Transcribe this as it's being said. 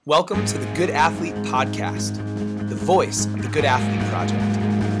Welcome to the Good Athlete Podcast, the voice of the Good Athlete Project.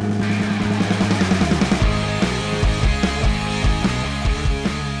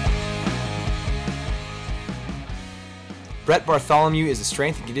 Brett Bartholomew is a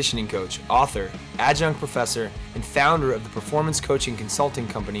strength and conditioning coach, author, adjunct professor, and founder of the performance coaching consulting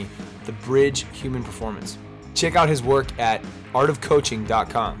company, The Bridge Human Performance. Check out his work at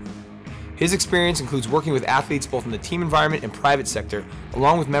artofcoaching.com. His experience includes working with athletes both in the team environment and private sector,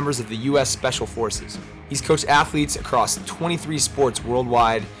 along with members of the U.S. Special Forces. He's coached athletes across 23 sports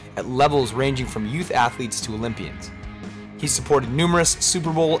worldwide at levels ranging from youth athletes to Olympians. He's supported numerous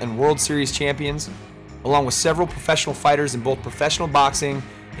Super Bowl and World Series champions, along with several professional fighters in both professional boxing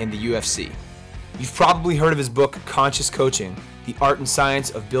and the UFC. You've probably heard of his book, Conscious Coaching, The Art and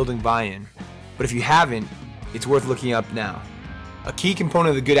Science of Building Buy-In. But if you haven't, it's worth looking up now. A key component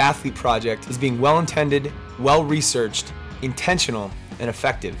of the Good Athlete Project is being well-intended, well-researched, intentional, and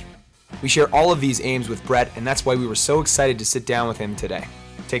effective. We share all of these aims with Brett, and that's why we were so excited to sit down with him today.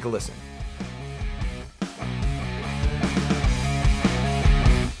 Take a listen.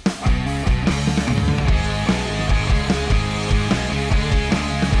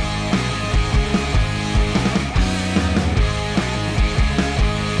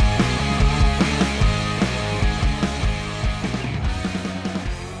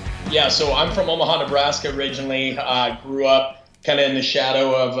 Yeah, so I'm from Omaha, Nebraska originally. Grew up kind of in the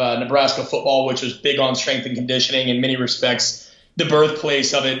shadow of Nebraska football, which was big on strength and conditioning in many respects, the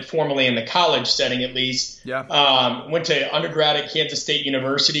birthplace of it, formerly in the college setting at least. Yeah. Went to undergrad at Kansas State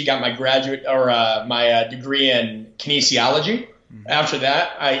University, got my my degree in kinesiology. Mm-hmm. After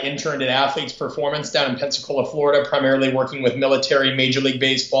that, I interned at Athletes Performance down in Pensacola, Florida, primarily working with military, Major League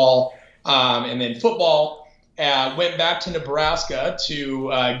Baseball, and then football. Went back to Nebraska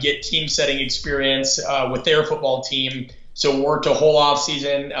to get team setting experience with their football team. So worked a whole off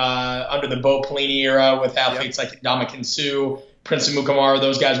season under the Bo Pelini era with athletes like Ndamukong Suh, Prince Amukamara.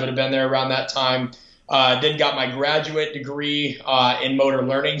 Those guys would have been there around that time. Then got my graduate degree in motor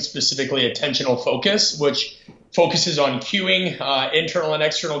learning, specifically attentional focus, which focuses on cueing, internal and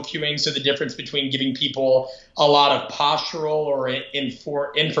external cueing. So the difference between giving people a lot of postural or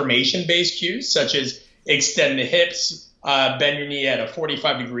information-based cues, such as extend the hips, bend your knee at a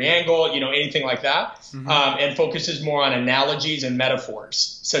 45-degree angle, anything like that, and focuses more on analogies and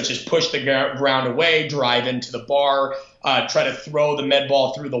metaphors, such as push the ground away, drive into the bar, try to throw the med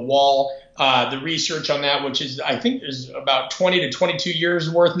ball through the wall. The research on that, which is, I think, is about 20 to 22 years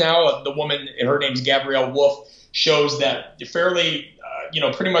worth now. The woman, her name's Gabrielle Wolf, shows that fairly,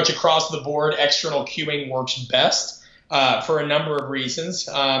 pretty much across the board, external cueing works best. For a number of reasons.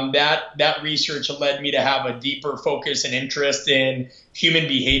 That research led me to have a deeper focus and interest in human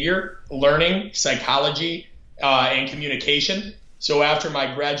behavior, learning, psychology, and communication. So after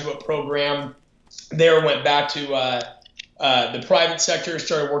my graduate program there, went back to the private sector,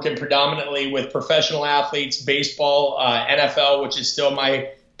 started working predominantly with professional athletes, baseball, NFL, which is still my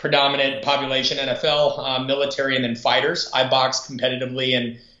predominant population, NFL, military, and then fighters. I boxed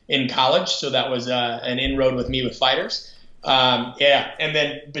competitively in college, so that was an inroad with me with fighters. And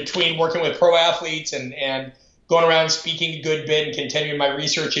then between working with pro athletes and going around speaking a good bit and continuing my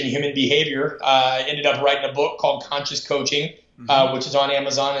research in human behavior, ended up writing a book called Conscious Coaching, which is on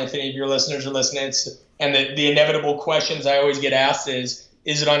Amazon. And if any of your listeners are listening, and the inevitable questions I always get asked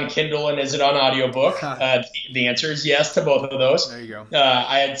is it on Kindle and is it on audiobook? The answer is yes to both of those. There you go.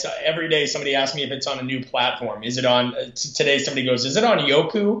 Every day somebody asks me if it's on a new platform. Is it on today? Somebody goes, is it on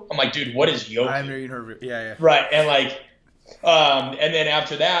Yoku? I'm like, dude, what is Yoku? I've never even heard of it. Yeah. Right. And and then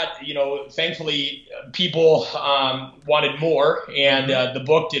after that, thankfully people wanted more, and the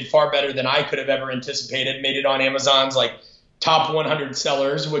book did far better than I could have ever anticipated. Made it on Amazon's top 100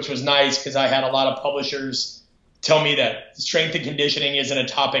 sellers, which was nice because I had a lot of publishers tell me that strength and conditioning isn't a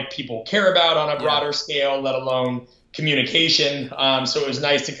topic people care about on a broader scale, let alone communication. So it was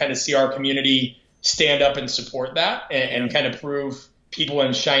nice to kind of see our community stand up and support that and kind of prove people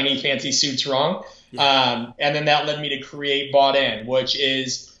in shiny, fancy suits wrong. And then that led me to create Bought In, which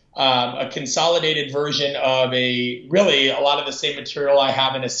is a consolidated version of a lot of the same material I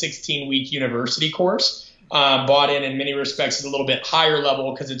have in a 16-week university course. Bought In many respects is a little bit higher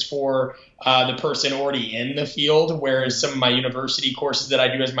level because it's for the person already in the field, whereas some of my university courses that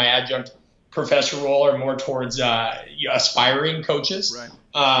I do as my adjunct professor role are more towards aspiring coaches.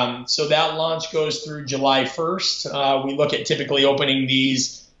 Right. So that launch goes through July 1st. We look at typically opening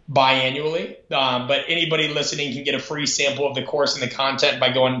these biannually, but anybody listening can get a free sample of the course and the content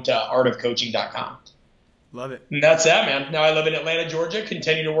by going to artofcoaching.com. Love it. And that's that, man. Now I live in Atlanta, Georgia,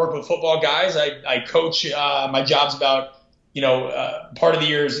 continue to work with football guys. I coach. My job's about part of the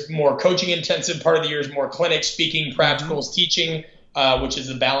year is more coaching intensive, part of the year is more clinic speaking, practicals, teaching, which is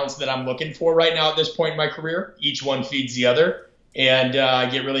the balance that I'm looking for right now at this point in my career. Each one feeds the other, and I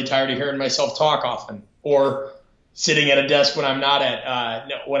get really tired of hearing myself talk often, or sitting at a desk when I'm not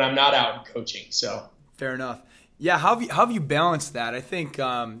out coaching. So fair enough. Yeah, how have you balanced that? I think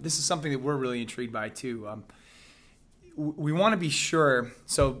this is something that we're really intrigued by too. We want to be sure.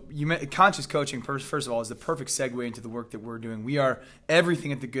 So conscious coaching, first of all, is the perfect segue into the work that we're doing.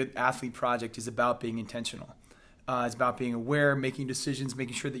 Everything at the Good Athlete Project is about being intentional. It's about being aware, making decisions,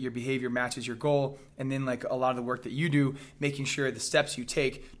 making sure that your behavior matches your goal, and then like a lot of the work that you do, making sure the steps you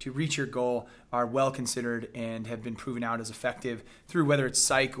take to reach your goal are well considered and have been proven out as effective through whether it's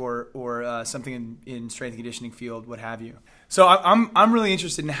psych or something in strength and conditioning field, what have you. So I'm really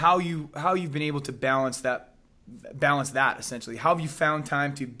interested in how you've been able to balance that essentially. How have you found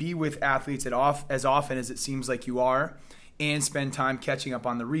time to be with athletes as often as it seems like you are, and spend time catching up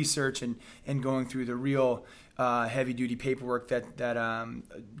on the research and going through the real heavy duty paperwork that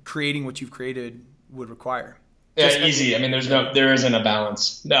creating what you've created would require? Yeah, easy. I mean, there isn't a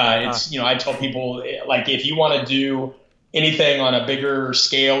balance. I tell people, like, if you want to do anything on a bigger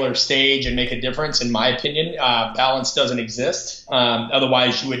scale or stage and make a difference, in my opinion, balance doesn't exist.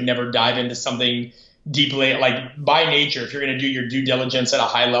 Otherwise you would never dive into something deeply. Like, by nature, if you're going to do your due diligence at a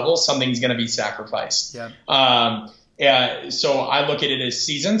high level, something's going to be sacrificed. So I look at it as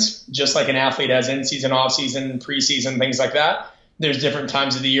seasons, just like an athlete has in-season, off-season, preseason, things like that. There's different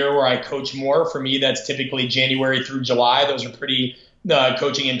times of the year where I coach more. For me, that's typically January through July. Those are pretty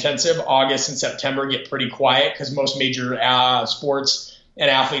coaching intensive. August and September get pretty quiet because most major sports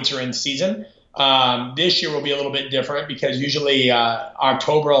and athletes are in season. This year will be a little bit different because usually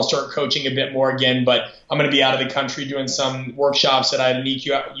October I'll start coaching a bit more again, but I'm going to be out of the country doing some workshops that I have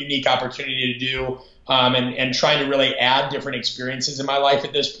a unique opportunity to do. And trying to really add different experiences in my life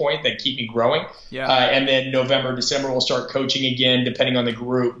at this point that keep me growing. And then November, December, we'll start coaching again, depending on the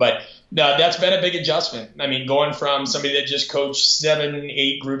group. But that's been a big adjustment. I mean, going from somebody that just coached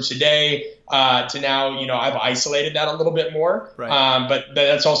 7-8 groups a day to now, I've isolated that a little bit more. But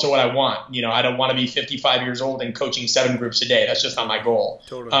that's also what I want. I don't want to be 55 years old and coaching 7 groups a day. That's just not my goal.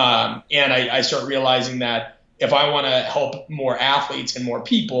 Totally. And I start realizing that if I want to help more athletes and more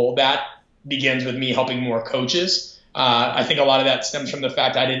people, that begins with me helping more coaches. I think a lot of that stems from the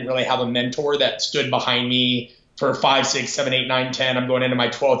fact I didn't really have a mentor that stood behind me for 5, 6, 7, 8, 9, 10. I'm going into my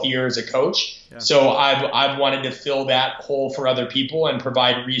 12th year as a coach. So I've wanted to fill that hole for other people and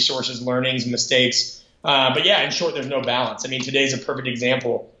provide resources, learnings, mistakes. But yeah, in short, there's no balance. I mean, today's a perfect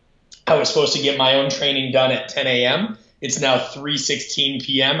example. I was supposed to get my own training done at 10 a.m. It's now 3:16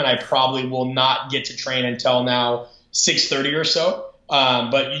 p.m. and I probably will not get to train until now 6:30 or so.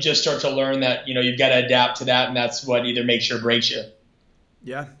 But you just start to learn that, you've got to adapt to that, and that's what either makes you or breaks you.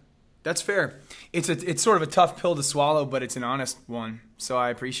 Yeah, that's fair. It's sort of a tough pill to swallow, but it's an honest one. So I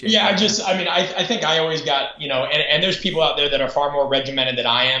appreciate it. Yeah, I think I always got, and there's people out there that are far more regimented than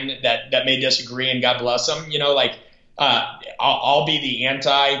I am that may disagree, and God bless them. I'll be the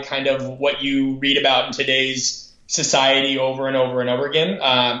anti kind of what you read about in today's society over and over and over again.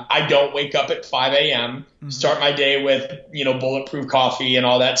 I don't wake up at 5 a.m., start my day with, bulletproof coffee and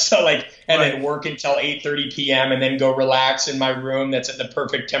all that stuff, then work until 8:30 p.m. and then go relax in my room that's at the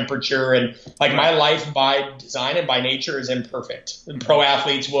perfect temperature. And my life by design and by nature is imperfect. And pro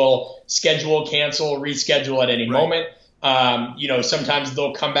athletes will schedule, cancel, reschedule at any moment. Sometimes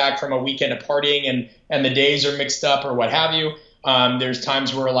they'll come back from a weekend of partying and the days are mixed up or what have you. There's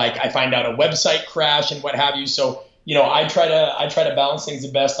times where I find out a website crash and what have you. So, I try to balance things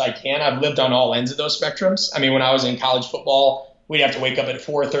the best I can. I've lived on all ends of those spectrums. I mean, when I was in college football, we'd have to wake up at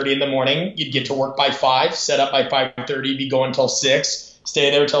 4:30 in the morning. You'd get to work by 5, set up by 5:30, be going till 6,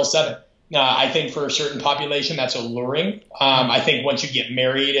 stay there till 7. I think for a certain population, that's alluring. I think once you get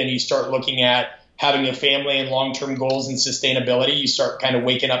married and you start looking at having a family and long-term goals and sustainability, you start kind of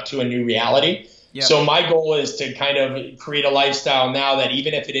waking up to a new reality. Yeah. So my goal is to kind of create a lifestyle now that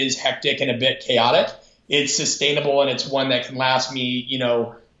even if it is hectic and a bit chaotic, it's sustainable and it's one that can last me,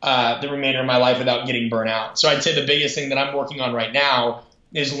 the remainder of my life without getting burnt out. So I'd say the biggest thing that I'm working on right now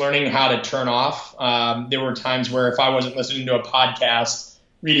is learning how to turn off. There were times where if I wasn't listening to a podcast,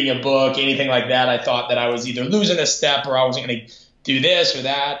 reading a book, anything like that, I thought that I was either losing a step or I wasn't going to do this or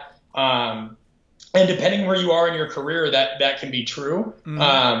that. And depending where you are in your career, that can be true.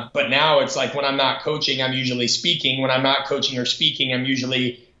 But now it's like when I'm not coaching, I'm usually speaking. When I'm not coaching or speaking, I'm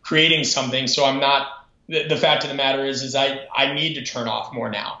usually creating something. So I'm not – the fact of the matter is I need to turn off more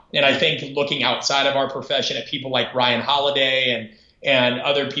now. And I think looking outside of our profession at people like Ryan Holiday and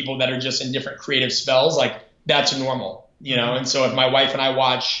other people that are just in different creative spells, that's normal. And so if my wife and I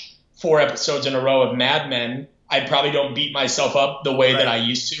watch 4 episodes in a row of Mad Men, I probably don't beat myself up the way that I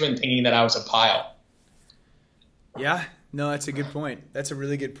used to and thinking that I was a pile. Yeah, no, that's a good point. That's a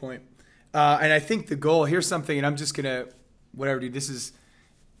really good point. And I think the goal, here's something, and I'm just going to, dude,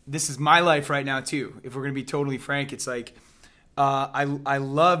 this is my life right now too. If we're going to be totally frank, it's like, I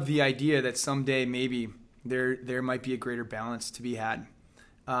love the idea that someday maybe there might be a greater balance to be had.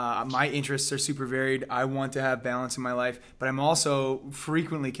 My interests are super varied. I want to have balance in my life, but I'm also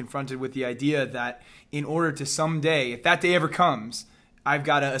frequently confronted with the idea that in order to someday, if that day ever comes, I've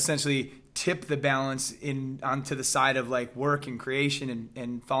got to essentially tip the balance onto the side of like work and creation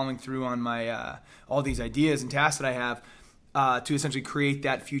and following through on my all these ideas and tasks that I have to essentially create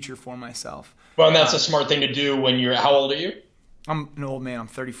that future for myself. Well, and that's a smart thing to do when you're, how old are you? I'm an old man. I'm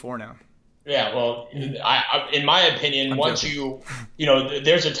 34 now. Yeah, well, in my opinion, once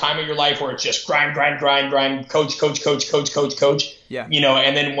there's a time of your life where it's just grind, coach. Yeah.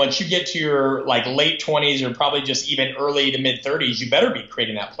 And then once you get to your like late 20s or probably just even early to mid 30s, you better be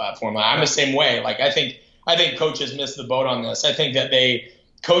creating that platform. I'm the same way. Like I think coaches miss the boat on this. I think that they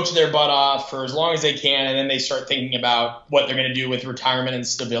coach their butt off for as long as they can, and then they start thinking about what they're going to do with retirement and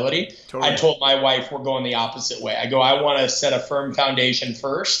stability. Totally. I told my wife we're going the opposite way. I want to set a firm foundation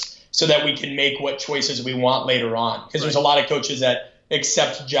first, so that we can make what choices we want later on. Because there's a lot of coaches that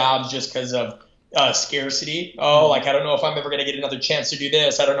accept jobs just because of scarcity. I don't know if I'm ever going to get another chance to do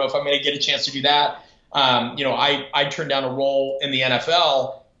this. I don't know if I'm going to get a chance to do that. I turned down a role in the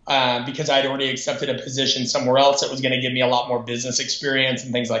NFL because I'd already accepted a position somewhere else that was going to give me a lot more business experience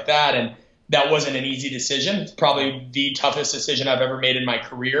and things like that. And that wasn't an easy decision. It's probably the toughest decision I've ever made in my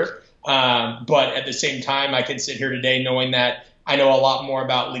career. But at the same time, I can sit here today knowing that I know a lot more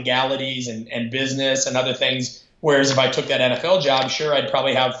about legalities and business and other things. Whereas if I took that NFL job, sure, I'd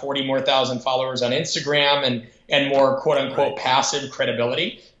probably have 40 more thousand followers on Instagram and more quote unquote passive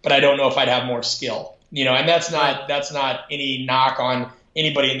credibility. But I don't know if I'd have more skill, and that's not any knock on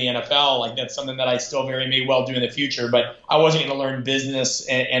anybody in the NFL. Like that's something that I still very may well do in the future, but I wasn't going to learn business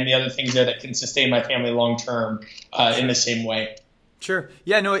and the other things there that can sustain my family long term in the same way. Sure.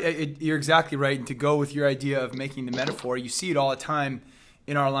 Yeah, no, you're exactly right. And to go with your idea of making the metaphor, you see it all the time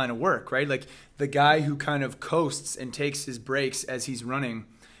in our line of work, right? Like the guy who kind of coasts and takes his breaks as he's running,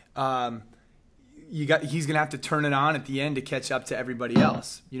 he's going to have to turn it on at the end to catch up to everybody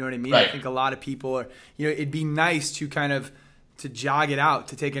else. You know what I mean? Right. I think a lot of people are, it'd be nice to kind of to jog it out,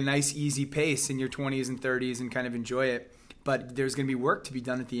 to take a nice easy pace in your 20s and 30s and kind of enjoy it. But there's going to be work to be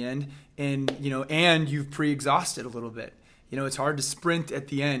done at the end, and and you've pre-exhausted a little bit. It's hard to sprint at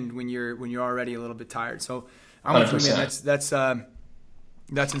the end when you're already a little bit tired. So I'm with you, man.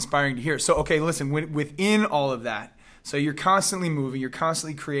 That's inspiring to hear. So okay, listen. Within all of that, so you're constantly moving, you're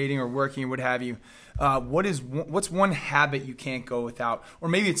constantly creating or working or what have you. What's one habit you can't go without? Or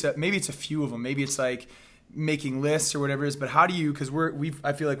maybe it's a few of them. Maybe it's like making lists or whatever it is. But how do you? Because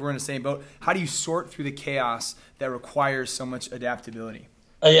I feel like we're in the same boat. How do you sort through the chaos that requires so much adaptability?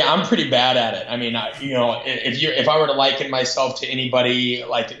 Yeah, I'm pretty bad at it. I mean, if I were to liken myself to anybody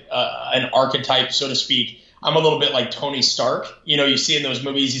like an archetype, so to speak, I'm a little bit like Tony Stark. You see in those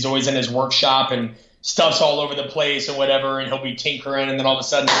movies, he's always in his workshop and stuff's all over the place and whatever, and he'll be tinkering, and then all of a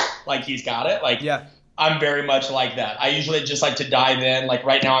sudden, like he's got it. Like, yeah. I'm very much like that. I usually just like to dive in. Like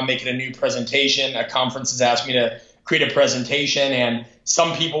right now, I'm making a new presentation. A conference has asked me to create a presentation, and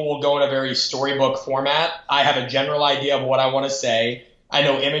some people will go in a very storybook format. I have a general idea of what I want to say. I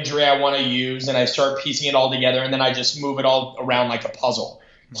know imagery I want to use, and I start piecing it all together, and then I just move it all around like a puzzle.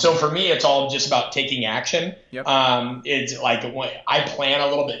 So for me, it's all just about taking action. Yep. It's like I plan a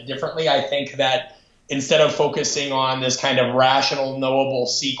little bit differently. I think that instead of focusing on this kind of rational, knowable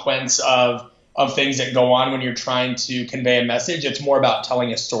sequence of things that go on when you're trying to convey a message, it's more about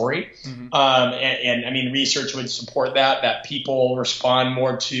telling a story. Mm-hmm. And I mean, research would support that people respond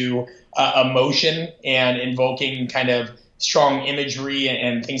more to emotion and invoking kind of strong imagery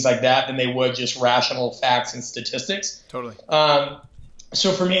and things like that than they would just rational facts and statistics. Totally.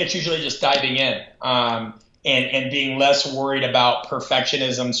 So for me, it's usually just diving in and being less worried about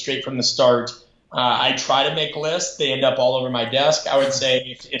perfectionism straight from the start. I try to make lists. They end up all over my desk. I would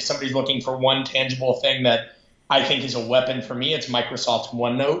say if somebody's looking for one tangible thing that I think is a weapon for me, it's Microsoft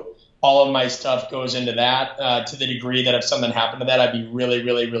OneNote. All of my stuff goes into that to the degree that if something happened to that, I'd be really,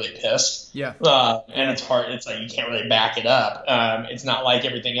 really, really pissed. Yeah. And it's hard. It's like you can't really back it up. It's not like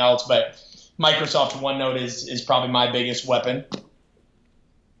everything else, but Microsoft OneNote is probably my biggest weapon.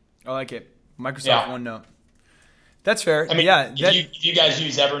 I like it. Microsoft OneNote. That's fair. I mean, if you guys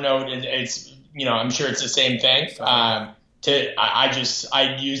use Evernote, it's I'm sure it's the same thing.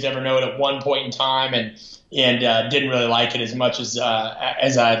 I used Evernote at one point in time and didn't really like it as much as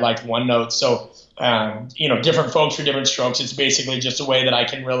I liked OneNote. So, different folks for different strokes. It's basically just a way that I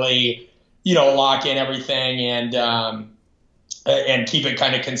can really, lock in everything and keep it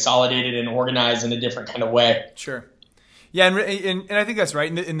kind of consolidated and organized in a different kind of way. Sure. Yeah, and I think that's right.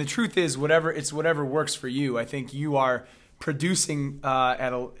 And the truth is, whatever works for you. I think you are producing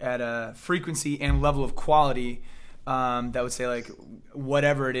at a frequency and level of quality that would say like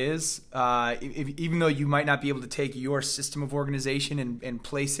whatever it is, even though you might not be able to take your system of organization and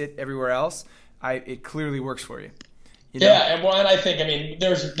place it everywhere else, it clearly works for you. Yeah, and I think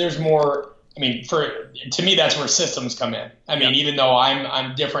there's more. To me, that's where systems come in. Even though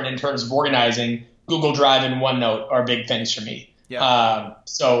I'm different in terms of organizing, Google Drive and OneNote are big things for me. Yeah.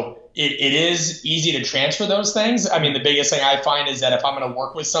 So it is easy to transfer those things. The biggest thing I find is that if I'm going to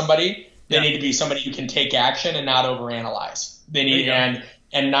work with somebody, they need to be somebody who can take action and not overanalyze. They need, and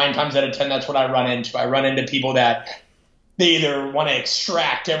 9 times out of 10, that's what I run into. I run into people that they either want to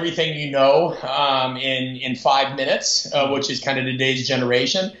extract everything in 5 minutes, which is kind of today's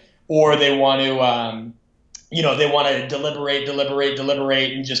generation, or they want to deliberate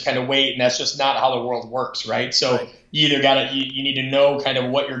and just kind of wait, and that's just not how the world works, right? So right. You either you need to know kind of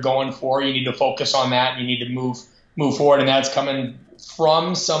what you're going for, you need to focus on that, and you need to move forward, and that's coming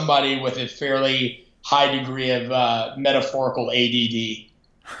from somebody with a fairly high degree of metaphorical ADD.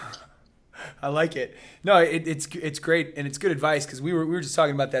 I like it. No, it's great, and it's good advice, because we were just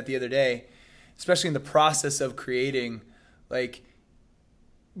talking about that the other day, especially in the process of creating. Like,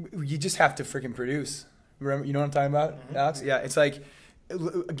 you just have to freaking produce. Remember, you know what I'm talking about, mm-hmm. Alex? Yeah, it's like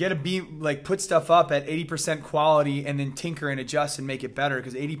put stuff up at 80% quality and then tinker and adjust and make it better,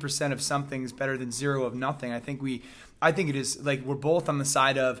 because 80% of something is better than 0 of nothing. I think it is like we're both on the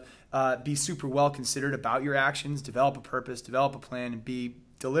side of be super well considered about your actions, develop a purpose, develop a plan, and be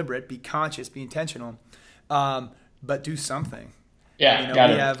deliberate, be conscious, be intentional, but do something. Yeah, we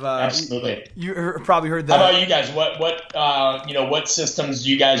have absolutely. You probably heard that. How about you guys? What systems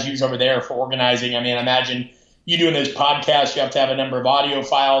do you guys use over there for organizing? I imagine you doing this podcast, you have to have a number of audio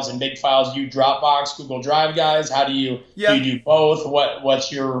files and big files. Do you Dropbox, Google Drive guys? How do you do you do both?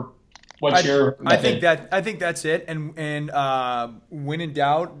 What's your method? I think that's it. And when in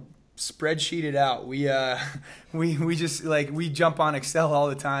doubt, spreadsheet it out. We just we jump on Excel all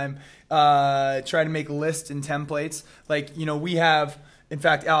the time. Try to make lists and templates. We have, in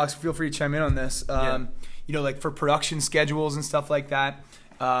fact, Alex, feel free to chime in on this. For production schedules and stuff like that,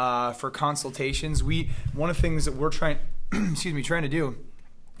 for consultations, one of the things that we're trying to do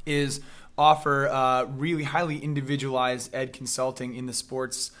is offer really highly individualized ed consulting in the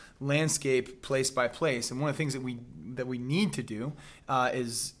sports landscape, place by place. And one of the things that we need to do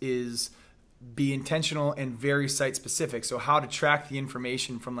is be intentional and very site specific. So how to track the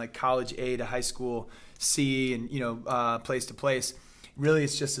information from college A to high school C and place to place. Really,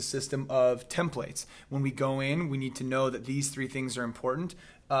 it's just a system of templates. When we go in, we need to know that these 3 things are important.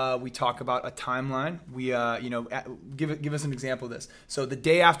 We talk about a timeline. We give us an example of this. So the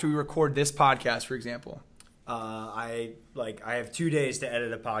day after we record this podcast, for example, I have 2 days to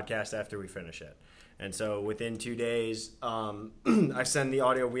edit a podcast after we finish it. And so within 2 days, I send the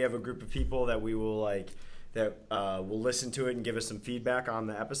audio. We have a group of people that we will will listen to it and give us some feedback on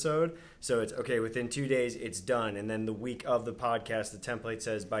the episode. So it's okay. Within 2 days, it's done. And then the week of the podcast, the template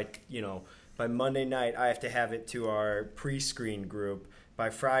says by Monday night, I have to have it to our pre-screen group. By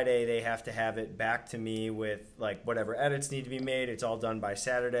Friday, they have to have it back to me with whatever edits need to be made. It's all done by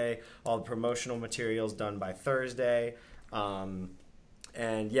Saturday. All the promotional materials done by Thursday.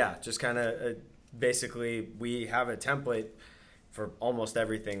 Just kind of. Basically, we have a template for almost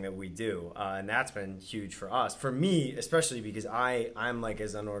everything that we do, and that's been huge for us. For me, especially because I'm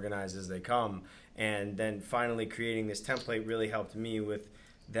as unorganized as they come, and then finally creating this template really helped me with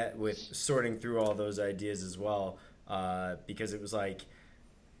sorting through all those ideas as well, because it was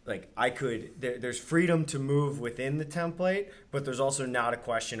there's freedom to move within the template, but there's also not a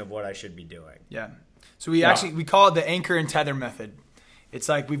question of what I should be doing. Yeah. So we call it the anchor and tether method. It's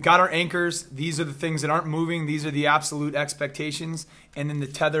we've got our anchors. These are the things that aren't moving. These are the absolute expectations. And then the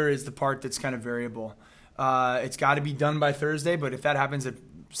tether is the part that's kind of variable. It's got to be done by Thursday, but if that happens at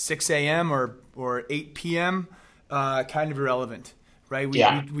 6 a.m. or 8 p.m., kind of irrelevant, right?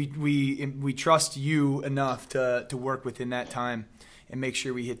 We trust you enough to work within that time and make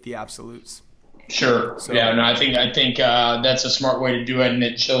sure we hit the absolutes. Sure. So, I think that's a smart way to do it, and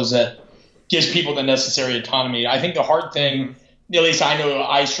it shows that gives people the necessary autonomy. I think the hard thing, at least I know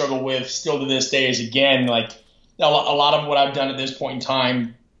I struggle with still to this day, is again, a lot of what I've done at this point in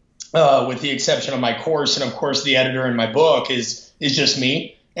time with the exception of my course and of course the editor in my book is just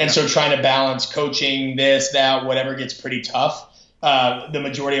me. And so trying to balance coaching, this, that, whatever gets pretty tough. The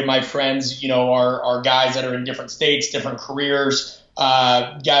majority of my friends, are guys that are in different states, different careers,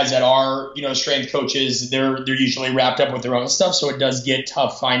 guys that are, strength coaches. They're usually wrapped up with their own stuff. So it does get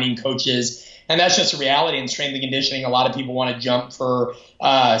tough finding coaches. And that's just a reality in strength and conditioning. A lot of people want to jump for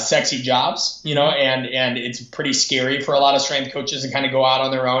sexy jobs, and it's pretty scary for a lot of strength coaches to kind of go out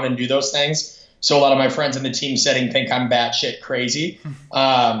on their own and do those things. So a lot of my friends in the team setting think I'm batshit crazy.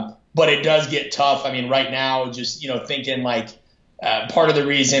 But it does get tough. I mean, right now, just, thinking like part of the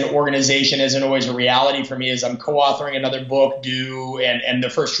reason organization isn't always a reality for me is I'm co-authoring another book due, and the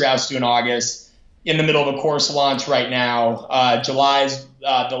first draft's due in August. In the middle of a course launch right now. July's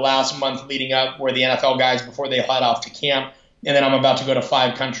the last month leading up where the NFL guys, before they head off to camp. And then I'm about to go to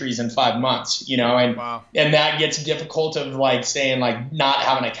 5 countries in 5 months, and wow. And that gets difficult of like saying like not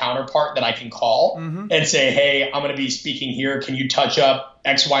having a counterpart that I can call and say, hey, I'm going to be speaking here. Can you touch up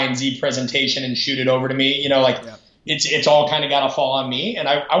X, Y, and Z presentation and shoot it over to me? It's all kind of got to fall on me. And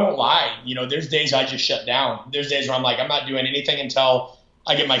I won't lie. There's days I just shut down. There's days where I'm like, I'm not doing anything until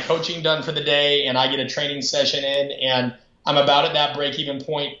I get my coaching done for the day and I get a training session in, and I'm about at that break-even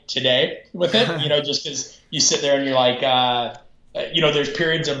point today with it, just because you sit there and you're like, there's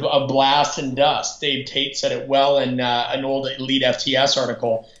periods of blast and dust. Dave Tate said it well in an old Elite FTS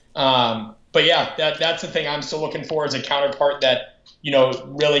article. But yeah, that's the thing I'm still looking for is a counterpart that,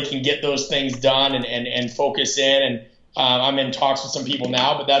 really can get those things done and focus in. And I'm in talks with some people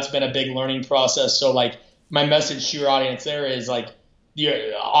now, but that's been a big learning process. So like my message to your audience there is like,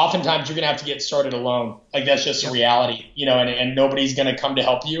 oftentimes you're going to have to get started alone. Like that's just a reality, and nobody's going to come to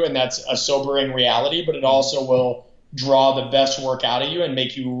help you. And that's a sobering reality, but it also will draw the best work out of you and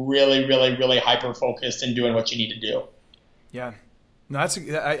make you really, really, really hyper-focused in doing what you need to do. Yeah. No, I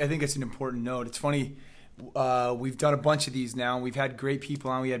think it's an important note. It's funny. We've done a bunch of these now. We've had great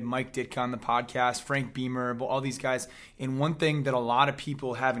people on. We had Mike Ditka on the podcast, Frank Beamer, all these guys. And one thing that a lot of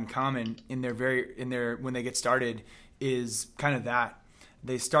people have in common when they get started is kind of that.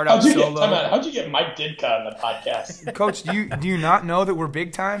 They start out solo. How'd you get Mike Ditka on the podcast? Coach, do you not know that we're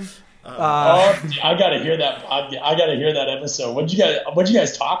big time? I got to hear that. I got to hear that episode. What'd you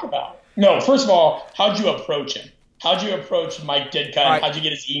guys talk about? No, first of all, how'd you approach him? How'd you approach Mike Ditka? Right. How'd you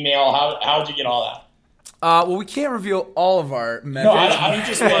get his email? How'd you get all that? Well, we can't reveal all of our methods.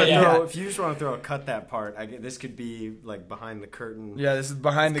 If you just want to throw a cut that part, this could be like behind the curtain. Yeah, this is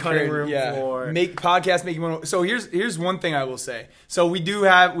behind the curtain. Room floor. So here's one thing I will say. So we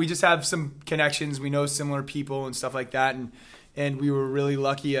just have some connections. We know similar people and stuff like that, and we were really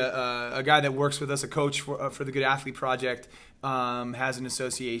lucky. A guy that works with us, a coach for the Good Athlete Project, has an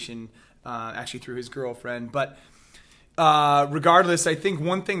association actually through his girlfriend. But regardless, I think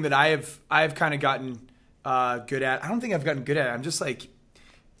one thing that I've kind of gotten good at. I don't think I've gotten good at it.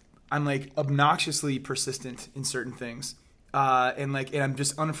 I'm obnoxiously persistent in certain things, and I'm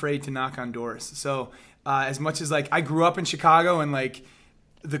just unafraid to knock on doors. So as much as I grew up in Chicago and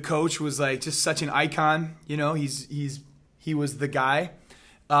the coach was just such an icon, he was the guy,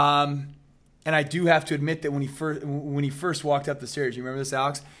 and I do have to admit that when he first walked up the stairs, you remember this,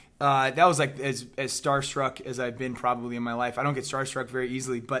 Alex? That was as starstruck as I've been probably in my life. I don't get starstruck very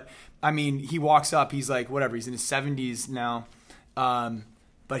easily, but I mean, he walks up, he's whatever, he's in his 70s now,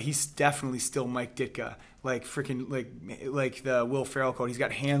 but he's definitely still Mike Ditka, like the Will Ferrell quote. He's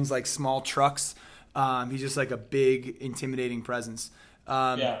got hands like small trucks. He's just a big, intimidating presence.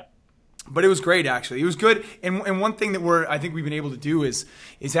 Yeah. But it was great, actually. It was good. And one thing that I think we've been able to do is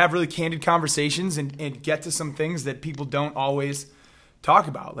have really candid conversations and get to some things that people don't always talk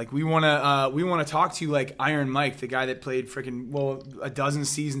about. We want to talk to Iron Mike, the guy that played a dozen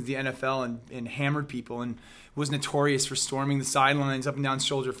seasons in the NFL and hammered people and was notorious for storming the sidelines up and down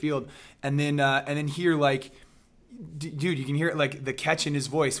Soldier Field. And then hear dude, you can hear it the catch in his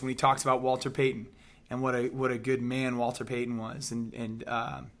voice when he talks about Walter Payton and what a good man Walter Payton was. And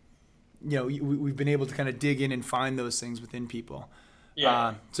we've been able to kind of dig in and find those things within people.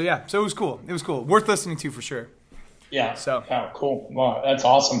 Yeah. So it was cool. It was cool. Worth listening to for sure. Yeah. So. Oh, cool. Wow, that's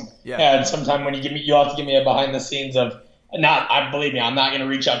awesome. Yeah. And sometime when you'll have to give me a behind the scenes of believe me, I'm not going to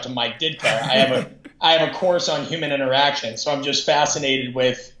reach out to Mike Ditka. I have a course on human interaction, so I'm just fascinated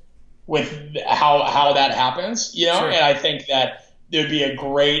with how that happens, Sure. And I think that it would be a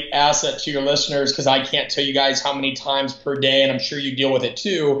great asset to your listeners because I can't tell you guys how many times per day, and I'm sure you deal with it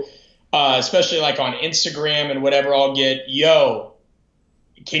too, especially on Instagram and whatever. I'll get, yo,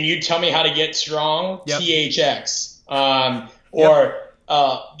 can you tell me how to get strong? Yep. THX. Or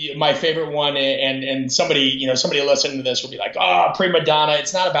my favorite one, and somebody listening to this will be like, oh, prima donna.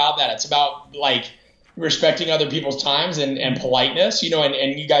 It's not about that. It's about like respecting other people's times and politeness,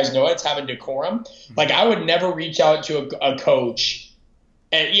 and you guys know it's having decorum. Like I would never reach out to a coach.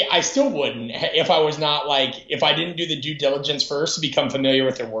 And I still wouldn't if I was not if I didn't do the due diligence first to become familiar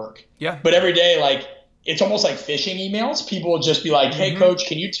with their work. Yeah. But every day, it's almost like phishing emails. People will just be like, hey, coach,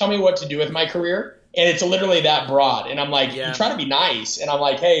 can you tell me what to do with my career? And it's literally that broad. And I'm like, you try to be nice. And I'm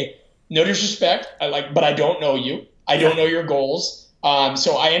like, hey, no disrespect. But I don't know you. I don't know your goals.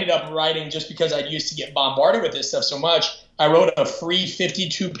 So I ended up writing, just because I used to get bombarded with this stuff so much, I wrote a free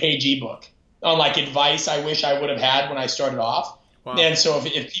 52-page ebook on advice I wish I would have had when I started off. Wow. And so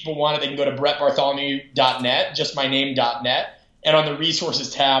if people want it, they can go to brettbartholomew.net, just my name.net. And on the resources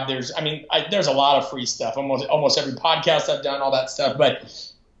tab, there's a lot of free stuff, almost every podcast I've done, all that stuff.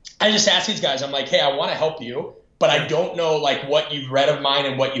 But I just ask these guys, I'm like, hey, I want to help you, but I don't know what you've read of mine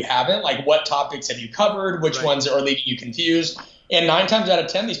and what you haven't. What topics have you covered? Which ones are leaving you confused? And 9 times out of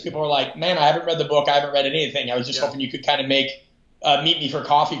 10, these people are like, man, I haven't read the book. I haven't read anything. I was just hoping you could kind of meet me for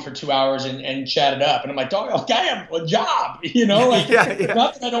coffee for 2 hours and chat it up. And I'm like, dog, I have a job, Not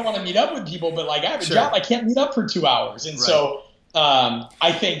that I don't want to meet up with people, but I have a job. I can't meet up for 2 hours. And so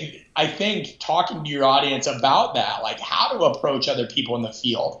I think talking to your audience about that, how to approach other people in the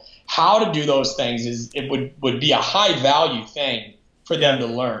field, how to do those things would be a high value thing for them to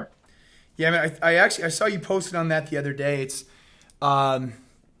learn. Yeah, man, I saw you posted on that the other day. It's I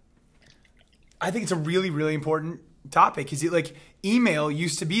think it's a really, really important topic. Because email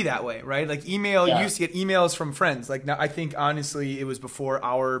used to be that way, right? Email used to get emails from friends. Now, I think honestly it was before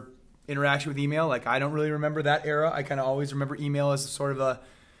our interaction with email. I don't really remember that era. I kind of always remember email as sort of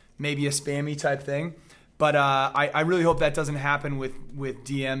maybe a spammy type thing. But I really hope that doesn't happen with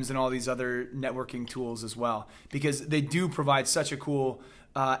DMs and all these other networking tools as well, because they do provide such a cool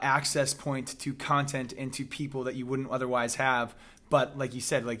access point to content and to people that you wouldn't otherwise have. But like you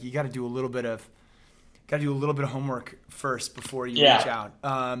said, you got to do a little bit of homework first before you reach out.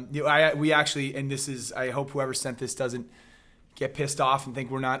 We actually, and this is, I hope whoever sent this doesn't get pissed off and think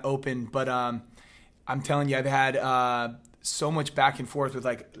we're not open, but I'm telling you, I've had so much back and forth with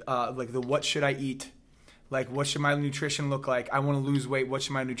the what should I eat, what should my nutrition look like? I want to lose weight. What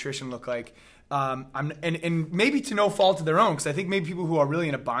should my nutrition look like? And maybe to no fault of their own, because I think maybe people who are really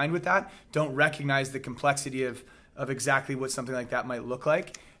in a bind with that don't recognize the complexity of exactly what something like that might look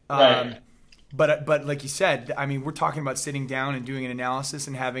like. Right. But like you said, we're talking about sitting down and doing an analysis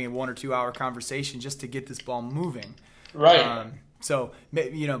and having a 1 or 2 hour conversation just to get this ball moving. Right. So,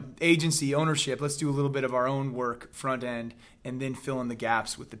 agency, ownership, let's do a little bit of our own work front end and then fill in the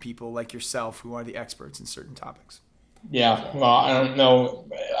gaps with the people like yourself who are the experts in certain topics. Yeah. Well, I don't know.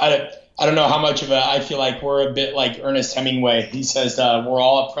 I don't know how much of I feel like we're a bit like Ernest Hemingway. He says, we're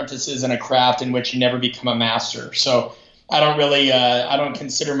all apprentices in a craft in which you never become a master. So I don't really, I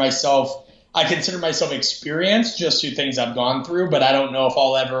consider myself experienced just through things I've gone through, but I don't know if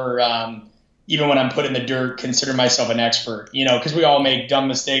I'll ever, even when I'm put in the dirt, consider myself an expert, because we all make dumb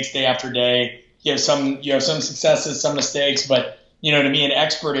mistakes day after day. You have some successes, some mistakes, but to me, an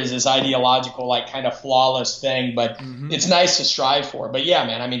expert is this ideological, kind of flawless thing, but it's nice to strive for. But yeah,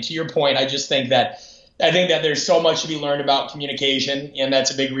 man, to your point, I think that there's so much to be learned about communication, and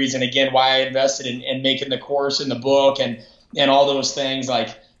that's a big reason, again, why I invested in making the course and the book and all those things.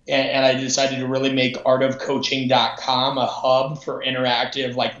 And I decided to really make artofcoaching.com a hub for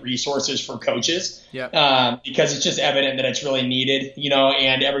interactive resources for coaches. Yeah. Because it's just evident that it's really needed,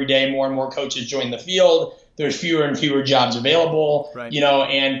 and every day more and more coaches join the field. There's fewer and fewer jobs available, right.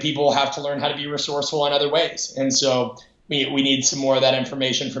 And people have to learn how to be resourceful in other ways. And so we need some more of that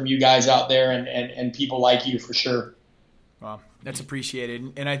information from you guys out there and people like you for sure. Wow, that's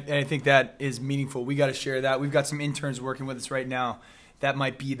appreciated. And I think that is meaningful. We got to share that. We've got some interns working with us right now. That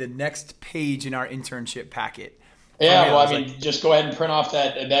might be the next page in our internship packet. Yeah, well, just go ahead and print off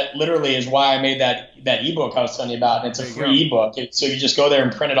that. That literally is why I made that ebook I was telling you about. And it's a free ebook. So you just go there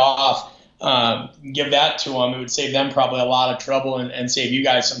and print it off, give that to them. It would save them probably a lot of trouble and save you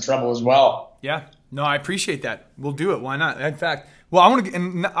guys some trouble as well. Yeah, no, I appreciate that. We'll do it. Why not? In fact, well, I want to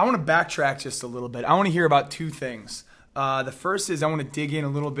backtrack just a little bit. I want to hear about 2 things. The first is I want to dig in a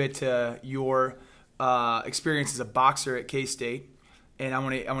little bit to your experience as a boxer at K-State. And I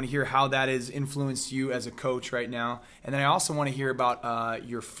want to hear how that has influenced you as a coach right now. And then I also want to hear about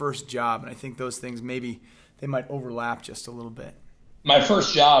your first job. And I think those things maybe they might overlap just a little bit. My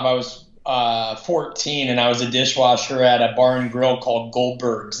first job, I was 14, and I was a dishwasher at a bar and grill called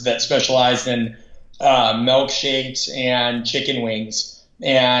Goldberg's that specialized in milkshakes and chicken wings.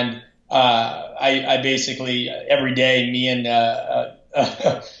 And I basically every day, me and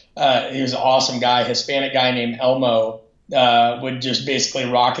he was an awesome guy, Hispanic guy named Elmo, would just basically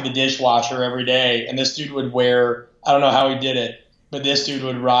rock the dishwasher every day. And this dude would wear, I don't know how he did it, but this dude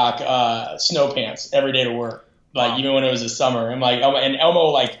would rock snow pants every day to work. Like, even when it was the summer. And like, and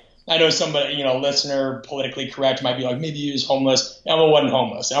Elmo, like, I know somebody, listener, politically correct, might be like, maybe he was homeless. Elmo wasn't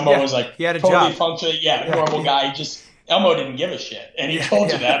homeless. Elmo was like he had a totally job. Functional, normal guy. Elmo didn't give a shit, and he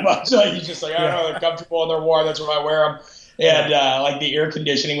told you that much. So he's just like, I don't know, they're comfortable and they're warm. That's why I wear them. And like the air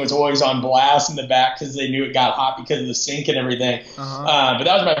conditioning was always on blast in the back because they knew it got hot because of the sink and everything. But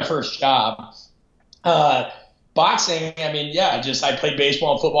that was my first job. Boxing, I played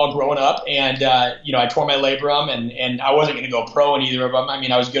baseball and football growing up, and I tore my labrum, and I wasn't going to go pro in either of them.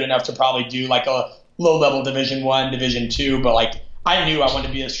 I was good enough to probably do like a low level Division I, Division II, but like I knew I wanted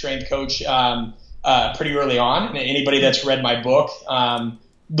to be a strength coach pretty early on. And anybody that's read my book,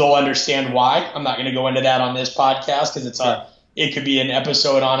 they'll understand why. I'm not going to go into that on this podcast because it could be an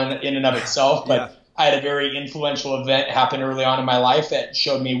episode in and of itself, but I had a very influential event happen early on in my life that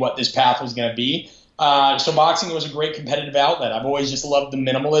showed me what this path was going to be. So boxing was a great competitive outlet. I've always just loved the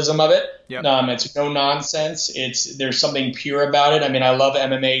minimalism of it. Yep. It's no nonsense. There's something pure about it. I love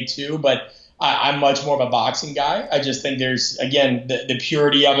MMA too, but I'm much more of a boxing guy. I just think there's, again, the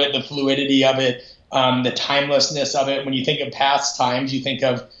purity of it, the fluidity of it, the timelessness of it. When you think of past times, you think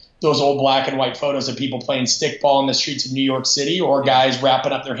of those old black and white photos of people playing stickball in the streets of New York City or guys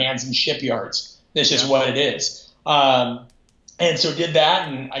wrapping up their hands in shipyards. That's just what it is. And so did that,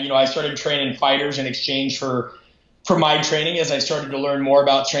 and I started training fighters in exchange for my training as I started to learn more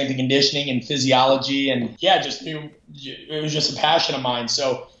about strength and conditioning and physiology, and just knew it was just a passion of mine.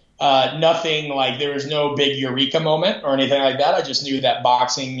 So nothing like there was no big eureka moment or anything like that. I just knew that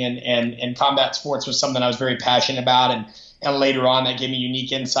boxing and combat sports was something I was very passionate about, and later on that gave me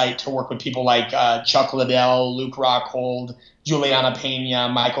unique insight to work with people like Chuck Liddell, Luke Rockhold, Juliana Pena,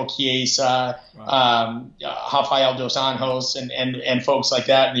 Michael Chiesa, Rafael Dos Anjos, and folks like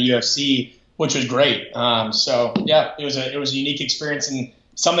that in the UFC, which was great. It was a unique experience and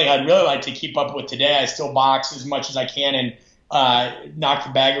something I'd really like to keep up with today. I still box as much as I can and knock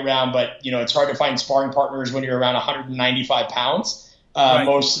the bag around, but it's hard to find sparring partners when you're around 195 pounds.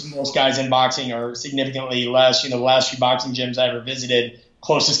 Most guys in boxing are significantly less. The last few boxing gyms I ever visited,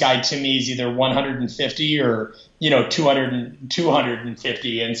 closest guy to me is either 150 or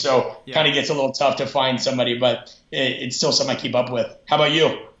 250, and so kind of gets a little tough to find somebody, but it's still something I keep up with. How about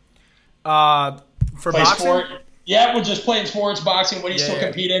you? For Play boxing? Sport? Yeah, we're just playing sports, boxing. What do you still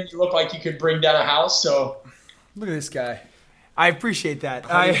compete in? You look like you could bring down a house. So look at this guy. I appreciate that.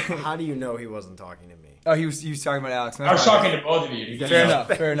 How do you know he wasn't talking to me? Oh, he was talking about Alex. I was talking to both of you.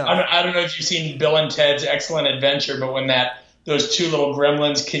 Fair enough. I don't know if you've seen Bill and Ted's Excellent Adventure, but when those two little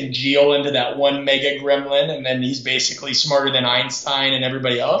gremlins congeal into that one mega gremlin, and then he's basically smarter than Einstein and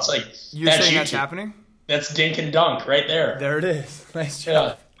everybody else. Like You're saying that's happening? That's dink and dunk right there. There it is. Nice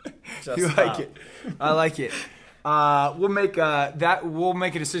job. You like it. I like it. We'll make We'll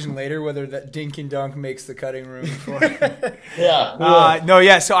make a decision later whether that dink and dunk makes the cutting room for. So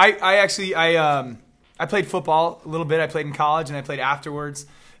I played football a little bit. I played in college and I played afterwards.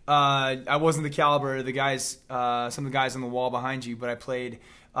 I wasn't the caliber of the guys, some of the guys on the wall behind you, but I played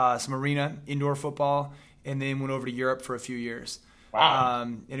some arena indoor football and then went over to Europe for a few years. Wow.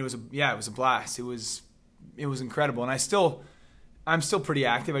 And it was a blast. It was incredible, and I'm still pretty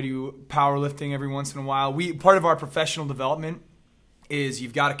active. I do powerlifting every once in a while. Part of our professional development is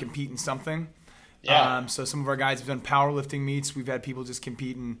you've got to compete in something. Yeah. So some of our guys have done powerlifting meets. We've had people just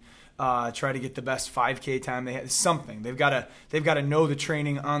compete and try to get the best 5K time they have. Something they've got to know the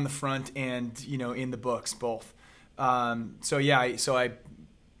training on the front and in the books both. So I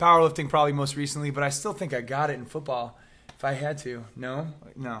powerlifting probably most recently, but I still think I got it in football if I had to. No,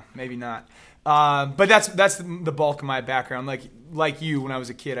 maybe not. But that's the bulk of my background. Like you, when I was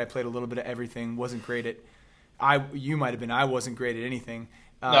a kid, I played a little bit of everything. Wasn't great at. You might have been. I wasn't great at anything.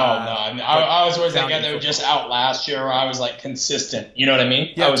 I was always that guy that would just outlast you, or I was like consistent. You know what I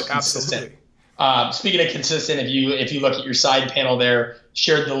mean? Yeah, I was consistent. Speaking of consistent, if you look at your side panel there,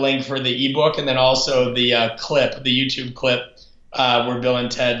 shared the link for the ebook and then also the YouTube clip where Bill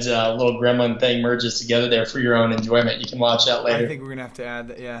and Ted's little gremlin thing merges together there for your own enjoyment. You can watch that later. I think we're gonna have to add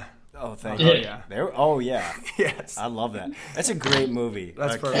that. Yeah. Oh, thank you. Yeah. Yes. I love that. That's a great movie.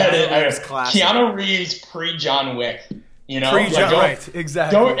 That's perfect. Keanu Reeves pre-John Wick. Right,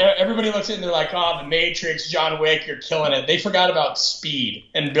 exactly. Everybody looks at it and they're like, The Matrix, John Wick, you're killing it. They forgot about Speed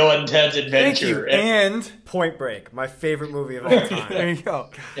and Bill and Ted's Adventure. And Point Break, my favorite movie of all time. There you go.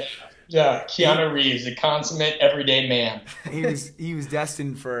 Yeah, Keanu Reeves, the consummate everyday man. He was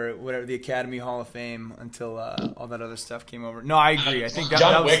destined for whatever the Academy Hall of Fame until all that other stuff came over. No, I agree. I think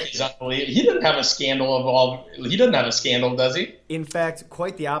John Wick is unbelievable. He doesn't have a scandal, does he? In fact,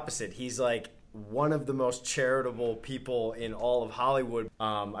 quite the opposite. He's like one of the most charitable people in all of Hollywood.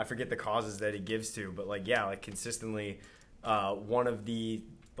 I forget the causes that he gives to, but consistently one of the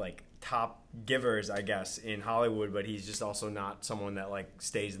top givers, I guess, in Hollywood, but he's just also not someone that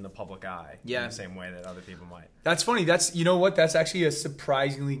stays in the public eye in the same way that other people might. That's funny. That's actually a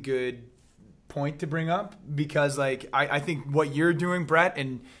surprisingly good point to bring up, because I think what you're doing, Brett,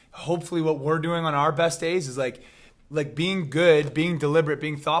 and hopefully what we're doing on our best days is being good, being deliberate,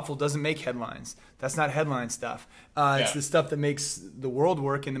 being thoughtful doesn't make headlines. That's not headline stuff. It's the stuff that makes the world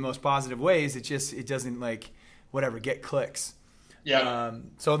work in the most positive ways. It doesn't get clicks. Yeah.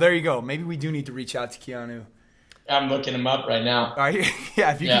 So there you go. Maybe we do need to reach out to Keanu. I'm looking him up right now. Are you?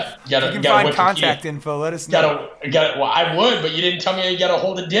 Yeah. If you can find find contact info, let us know. Well, I would, but you didn't tell me you got a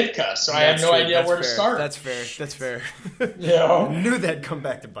hold of Ditka, so I have no idea where to start. That's fair. I knew that'd come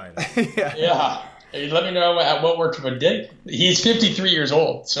back to bite us. Yeah. Hey, let me know what worked for Dick. He's 53 years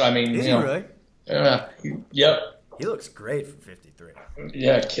old, so I mean, is he really? Yep. He looks great for 53.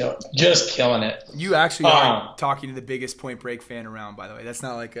 Yeah, just killing it. You actually are talking to the biggest Point Break fan around, by the way. That's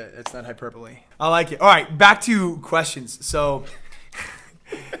not that's not hyperbole. I like it. All right, back to questions. So,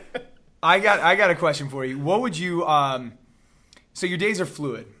 I got a question for you. What would you? So your days are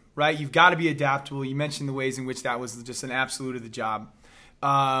fluid, right? You've got to be adaptable. You mentioned the ways in which that was just an absolute of the job.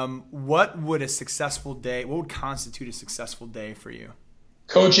 What would constitute a successful day for you?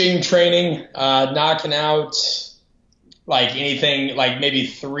 Coaching, training, knocking out anything, maybe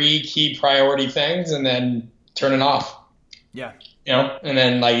 3 key priority things, and then turning off. Yeah. And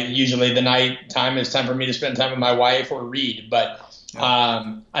then usually the night time is time for me to spend time with my wife or read. But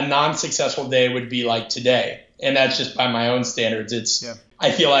a non-successful day would be like today, and that's just by my own standards.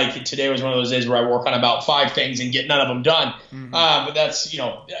 I feel like today was one of those days where I work on about 5 things and get none of them done. Mm-hmm. But that's,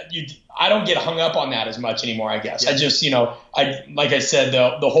 I don't get hung up on that as much anymore, I guess. Yeah. I just, like I said,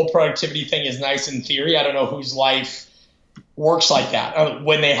 the whole productivity thing is nice in theory. I don't know whose life works like that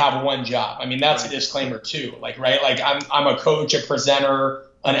when they have one job. I mean, that's a disclaimer too. I'm a coach, a presenter,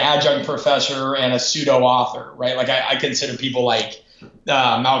 an adjunct professor, and a pseudo author, right? I consider people like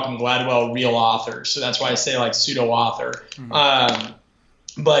Malcolm Gladwell real authors. So that's why I say pseudo author. Mm-hmm.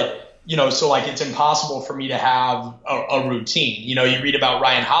 But, so it's impossible for me to have a routine. You read about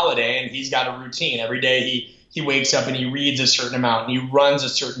Ryan Holiday, and he's got a routine. Every day he wakes up and he reads a certain amount, and he runs a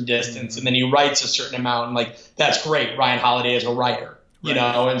certain distance, and then he writes a certain amount. And that's great. Ryan Holiday is a writer, you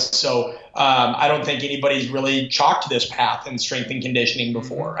know? And so I don't think anybody's really chalked this path in strength and conditioning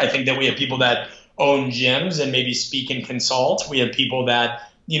before. I think that we have people that own gyms and maybe speak and consult. We have people that,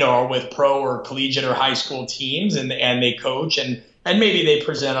 are with pro or collegiate or high school teams, and they coach and maybe they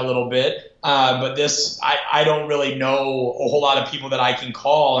present a little bit, but I don't really know a whole lot of people that I can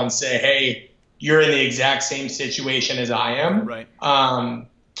call and say, hey, you're in the exact same situation as I am. Right. Can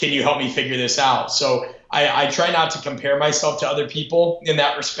you help me figure this out? So I try not to compare myself to other people in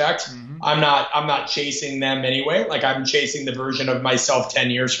that respect. Mm-hmm. I'm not chasing them anyway. I'm chasing the version of myself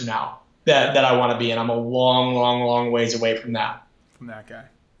 10 years from now that I want to be, and I'm a long, long, long ways away from that. From that guy.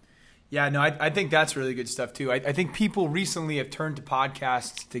 Yeah, no, I think that's really good stuff too. I think people recently have turned to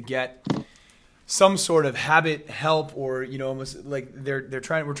podcasts to get some sort of habit help, or almost we're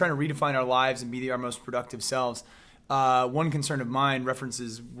trying to redefine our lives and be our most productive selves. One concern of mine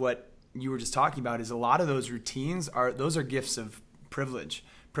references what you were just talking about, is a lot of those routines are gifts of privilege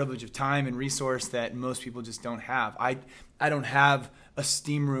of time and resource that most people just don't have. I don't have a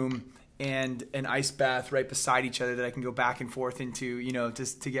steam room and an ice bath right beside each other that I can go back and forth into,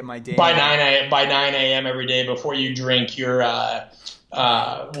 just to get my day. By 9 a.m. every day before you drink your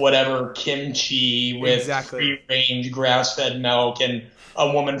whatever kimchi with free-range grass-fed milk, and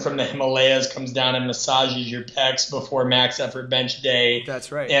a woman from the Himalayas comes down and massages your pecs before max effort bench day.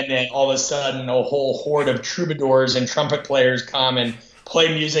 That's right. And then all of a sudden a whole horde of troubadours and trumpet players come and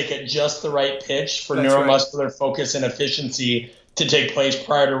play music at just the right pitch for neuromuscular focus and efficiency to take place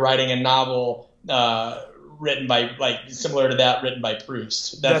prior to writing a novel written by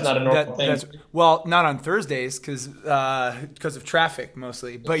Proust. That's not a normal thing. Well, not on Thursdays because of traffic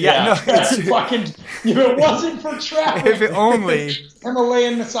mostly. But it's fucking. If it wasn't for traffic, if it only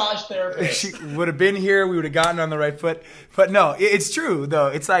Himalayan massage therapist, she would have been here. We would have gotten on the right foot. But no, it's true though.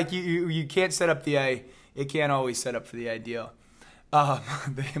 It's you can't set up it can't always set up for the ideal.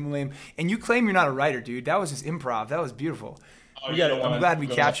 The Himalayan, and you claim you're not a writer, dude. That was just improv. That was beautiful. I'm glad we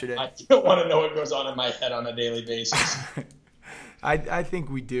captured it. I don't want to know what goes on in my head on a daily basis. I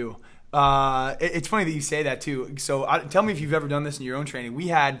think we do. It's funny that you say that too. So tell me if you've ever done this in your own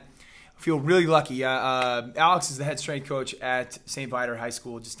training. I feel really lucky. Alex is the head strength coach at St. Viator High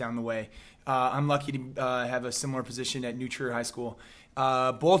School, just down the way. I'm lucky to have a similar position at New Trier High School.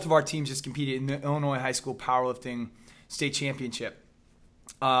 Both of our teams just competed in the Illinois High School Powerlifting State Championship.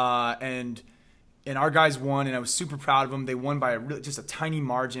 And our guys won, and I was super proud of them. They won by just a tiny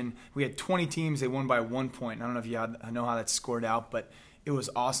margin. We had 20 teams. They won by 1 point. I don't know if I know how that's scored out, but it was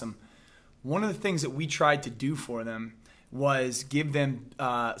awesome. One of the things that we tried to do for them was give them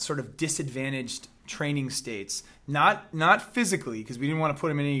sort of disadvantaged training states. Not physically, because we didn't want to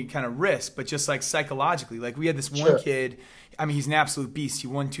put him in any kind of risk, but just like psychologically. Like we had this one kid, I mean, he's an absolute beast. He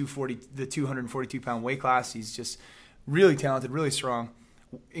won the 242-pound weight class. He's just really talented, really strong,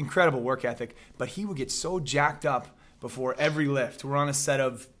 incredible work ethic. But he would get so jacked up before every lift. We're on a set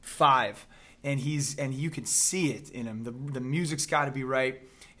of 5, and you can see it in him. The music's got to be right.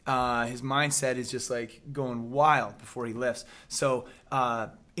 His mindset is just like going wild before he lifts. So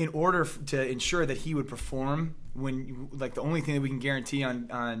in order to ensure that he would perform, when like the only thing that we can guarantee on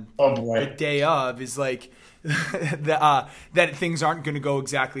the day of is like that things aren't going to go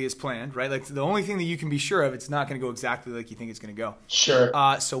exactly as planned, right? Like the only thing that you can be sure of, it's not going to go exactly like you think it's going to go. Sure.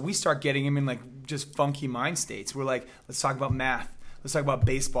 So we start getting him in like just funky mind states. We're like, let's talk about math. Let's talk about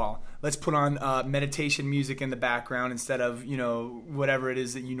baseball. Let's put on meditation music in the background instead of, whatever it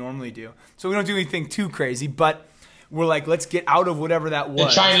is that you normally do. So we don't do anything too crazy, but we're like, let's get out of whatever that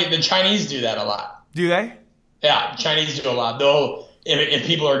was. The Chinese do that a lot. Do they? Yeah, Chinese do a lot. They'll if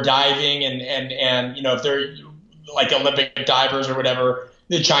people are diving and if they're like Olympic divers or whatever,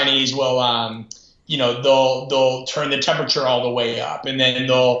 the Chinese will they'll turn the temperature all the way up, and then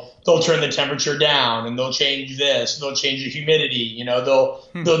they'll turn the temperature down, and they'll change this, they'll change the humidity,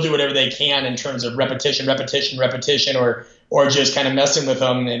 they'll do whatever they can in terms of repetition, or just kind of messing with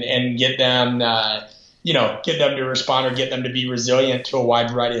them and get them to respond or get them to be resilient to a wide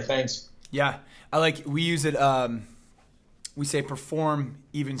variety of things. Yeah. We use it, we say perform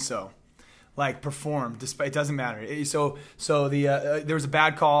even so. Like perform, despite it doesn't matter. So there was a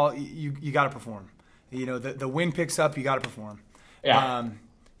bad call, you got to perform. The wind picks up, you got to perform. Yeah.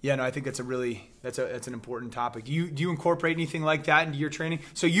 I think that's an important topic. Do you incorporate anything like that into your training?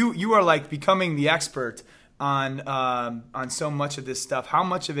 So you are like becoming the expert on so much of this stuff. How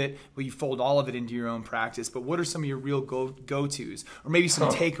much of it will you fold all of it into your own practice? But what are some of your real go-tos, or maybe some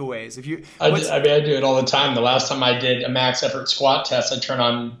takeaways? I do it all the time. The last time I did a max effort squat test, I turned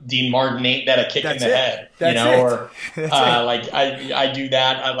on Dean Martin, "Ain't That a Kick in the Head?" I do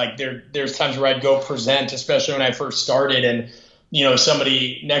that. There's times where I'd go present, especially when I first started, and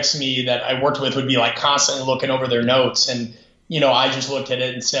somebody next to me that I worked with would be like constantly looking over their notes, and I just looked at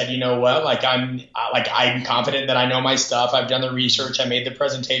it and said, I'm confident that I know my stuff. I've done the research. I made the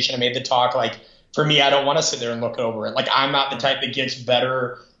presentation. I made the talk. Like, for me, I don't want to sit there and look over it. Like, I'm not the type that gets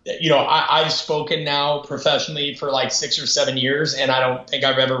better. I've spoken now professionally for like 6 or 7 years, and I don't think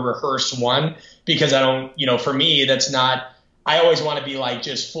I've ever rehearsed one, because I don't, for me, that's not, I always want to be like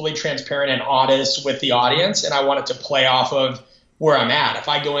just fully transparent and honest with the audience. And I want it to play off of where I'm at. If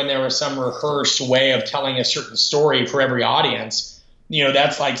I go in there with some rehearsed way of telling a certain story for every audience,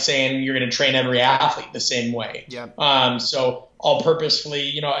 that's like saying you're going to train every athlete the same way. Yeah. So I'll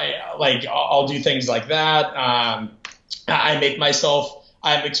purposefully, I'll do things like that.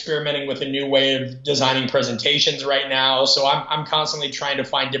 I'm experimenting with a new way of designing presentations right now. So I'm constantly trying to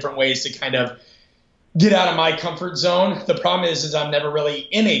find different ways to kind of get out of my comfort zone. The problem is I'm never really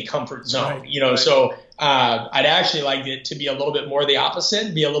in a comfort zone, right. So I'd actually like it to be a little bit more the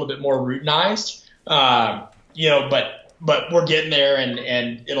opposite, be a little bit more routinized, but we're getting there,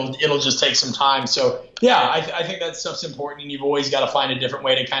 and it'll just take some time. So yeah, I think that stuff's important, and you've always got to find a different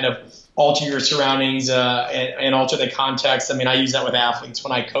way to kind of alter your surroundings and alter the context. I mean, I use that with athletes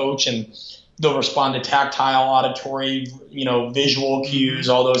when I coach, and they'll respond to tactile, auditory, visual cues,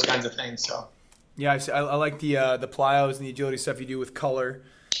 all those kinds of things. So. Yeah, I like the plyos and the agility stuff you do with color,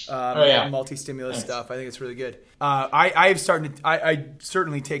 multi-stimulus stuff. I think it's really good. I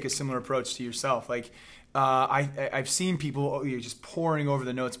certainly take a similar approach to yourself. Like I've seen people just pouring over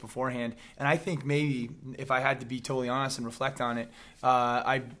the notes beforehand, and I think maybe if I had to be totally honest and reflect on it, when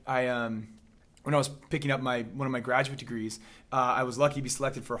I was picking up one of my graduate degrees, I was lucky to be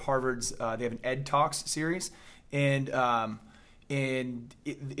selected for Harvard's. They have an Ed Talks series, and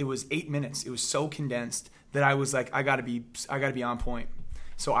it was 8 minutes. It was so condensed that I was like, I gotta be on point.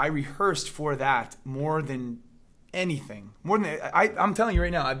 So I rehearsed for that more than anything. I'm telling you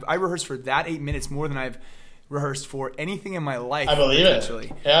right now, I rehearsed for that 8 minutes more than I've rehearsed for anything in my life. I believe it.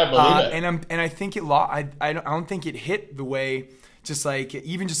 Yeah, I believe it. And I think I don't think it hit the way just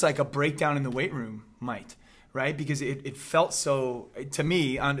like a breakdown in the weight room might, right? Because it felt so, to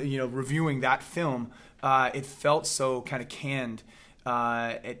me, on reviewing that film, it felt so kind of canned.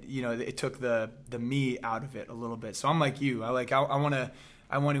 It took the me out of it a little bit. So I'm like you. I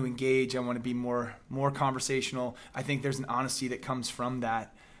want to engage. I want to be more conversational. I think there's an honesty that comes from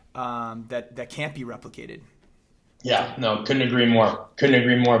that that can't be replicated. Yeah, no, couldn't agree more.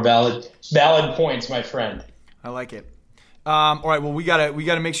 Valid points, my friend. I like it. All right, well, we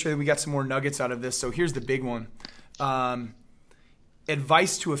gotta make sure that we got some more nuggets out of this. So here's the big one: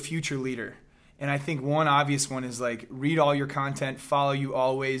 advice to a future leader. And I think one obvious one is like, read all your content, follow you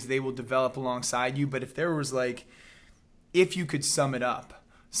always. They will develop alongside you. But if there was if you could sum it up,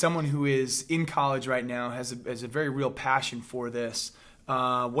 someone who is in college right now has a very real passion for this.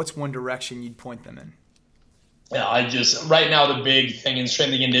 What's one direction you'd point them in? Yeah, right now the big thing in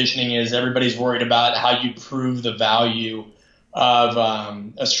strength and conditioning is everybody's worried about how you prove the value of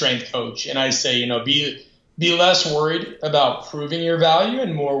a strength coach. And I say, be less worried about proving your value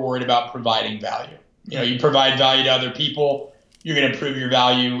and more worried about providing value. You provide value to other people, you're going to prove your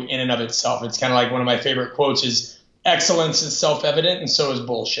value in and of itself. It's kind of like one of my favorite quotes is, excellence is self-evident and so is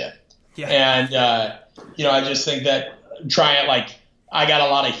bullshit. Yeah. And, I just think that I got a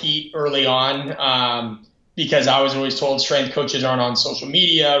lot of heat early on, because I was always told strength coaches aren't on social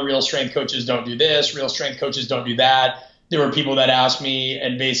media. Real strength coaches don't do this. Real strength coaches don't do that. There were people that asked me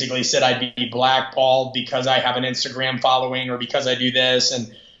and basically said I'd be blackballed because I have an Instagram following or because I do this.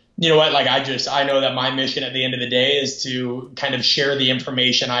 And you know what? I know that my mission at the end of the day is to kind of share the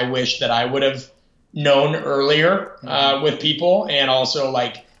information I wish that I would have known earlier with people, and also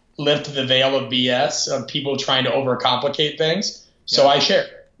lift the veil of BS of people trying to overcomplicate things. So I share,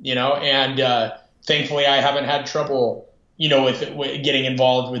 and thankfully, I haven't had trouble, with getting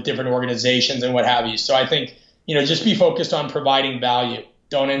involved with different organizations and what have you. So I think, just be focused on providing value.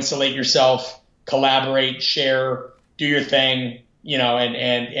 Don't insulate yourself. Collaborate, share, do your thing,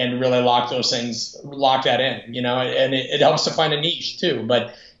 and really lock that in, and it helps to find a niche too.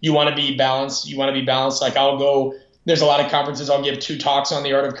 But you want to be balanced. There's a lot of conferences. I'll give 2 talks on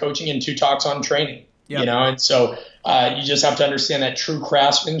the art of coaching and 2 talks on training. Yep. And so you just have to understand that true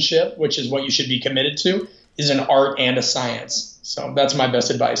craftsmanship, which is what you should be committed to, is an art and a science. So that's my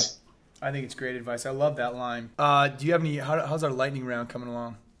best advice. I think it's great advice. I love that line. Do you have any? How's our lightning round coming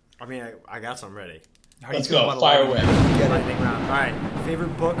along? I mean, I got some ready. Let's go. Fire away. Lightning round. All right.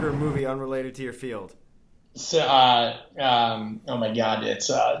 Favorite book or movie unrelated to your field? So, oh my God, it's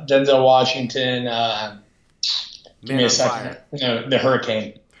Denzel Washington. Give me a second. No, The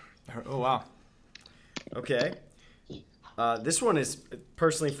Hurricane. Oh wow. Okay. This one is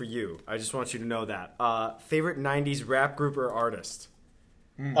personally for you. I just want you to know that. Favorite 90s rap group or artist?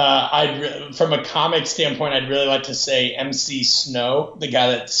 From a comic standpoint, I'd really like to say MC Snow, the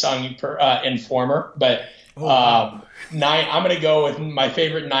guy that sung Informer. But I'm going to go with my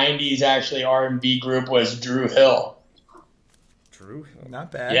favorite 90s actually R&B group was Drew Hill. Drew Hill,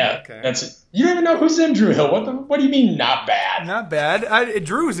 not bad. Yeah, okay. You don't even know who's in Drew Hill. What do you mean not bad? Not bad.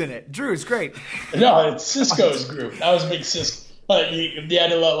 Drew's in it. Drew's great. No, it's Cisco's group. That was a big Cisco. You had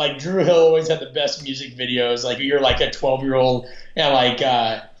to Drew Hill always had the best music videos. You're a 12-year-old and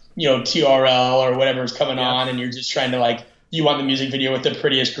TRL or whatever's coming on, and you're just trying to you want the music video with the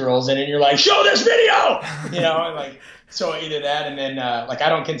prettiest girls in it, and you're like, show this video, and so either that, and then I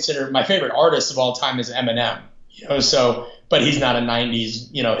don't consider my favorite artist of all time is Eminem, but he's not a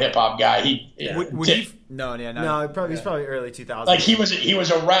 90s hip hop guy. He's probably early 2000s. He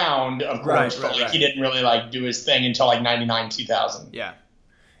was around, of course, but he didn't really do his thing until 99, 2000. Yeah.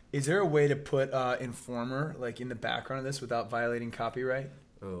 Is there a way to put Informer in the background of this without violating copyright?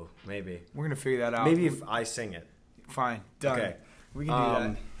 Oh, maybe. We're gonna figure that out. Maybe if I sing it. Fine, done. Okay, we can do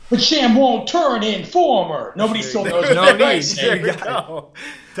that. But Sham won't turn Informer. Nobody still knows what that guy's saying.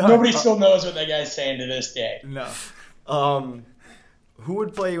 Nobody still knows what that guy's saying to this day. No. Who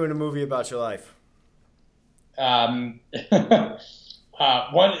would play you in a movie about your life? The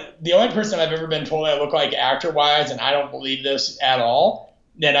only person I've ever been told I look like actor-wise, and I don't believe this at all,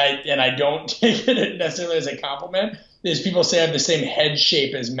 and I don't take it necessarily as a compliment, is people say I have the same head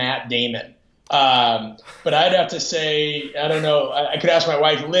shape as Matt Damon. But I'd have to say, I don't know. I could ask my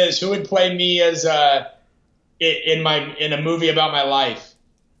wife, Liz, who would play me as in a movie about my life?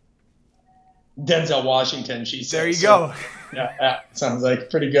 Denzel Washington, she said. There you go. Yeah, sounds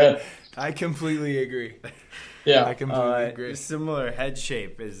pretty good. I completely agree. Yeah, I completely agree. Similar head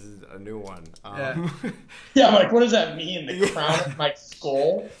shape is a new one. Yeah, I'm what does that mean? The crown of my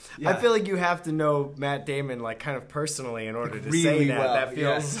skull? Yeah. I feel like you have to know Matt Damon kind of personally in order to really say that. Well. That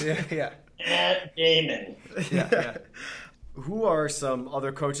feels yeah. Matt Damon. Yeah. Who are some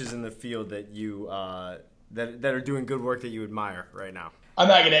other coaches in the field that you that are doing good work that you admire right now? I'm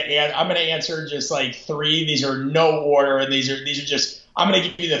gonna answer just like three. These are no order, and these are just. I'm gonna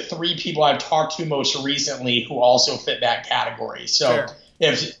give you the three people I've talked to most recently who also fit that category. So Sure.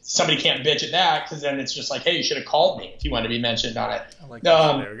 If somebody can't bitch at that, because then it's just like, hey, you should have called me if you want to be mentioned on it. I like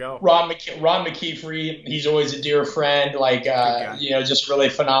that. There we go. Ron McKeefrey, he's always a dear friend, just really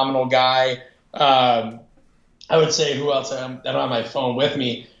phenomenal guy. I would say who else? I don't have my phone with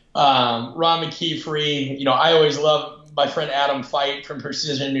me. Ron McKeefrey, I always love my friend Adam Feit from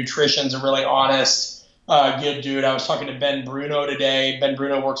Precision Nutrition's a really honest, good dude. I was talking to Ben Bruno today. Ben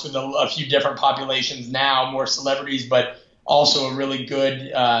Bruno works with a few different populations now, more celebrities, but also a really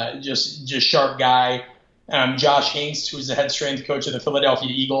good, just sharp guy. Josh Hingst, who's the head strength coach of the Philadelphia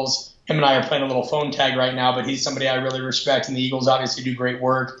Eagles. Him and I are playing a little phone tag right now, but he's somebody I really respect, and the Eagles obviously do great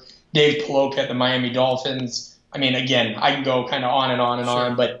work. Dave Paloka at the Miami Dolphins. I mean, again, I can go kind of on and on and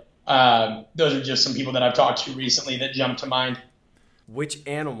on, but those are just some people that I've talked to recently that jump to mind. Which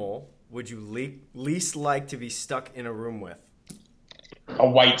animal would you least like to be stuck in a room with? A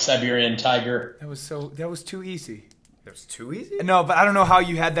white Siberian tiger. That was too easy. That was too easy? No, but I don't know how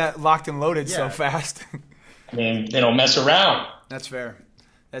you had that locked and loaded so fast. I mean, they don't mess around. That's fair.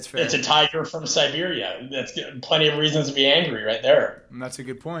 It's a tiger from Siberia. That's plenty of reasons to be angry right there. And that's a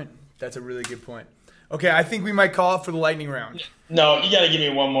good point. That's a really good point. Okay, I think we might call it for the lightning round. No, you got to give me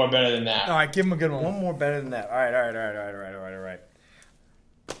one more better than that. All right, give him a good one. One more better than that. All right.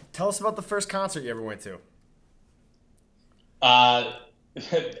 Tell us about the first concert you ever went to.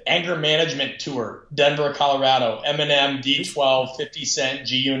 Anger Management Tour, Denver, Colorado. Eminem, D12, 50 Cent,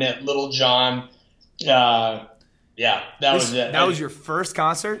 G Unit, Little John. That was it. That was your first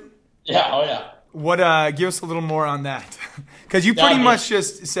concert? Yeah, oh yeah. What? Give us a little more on that, because you pretty much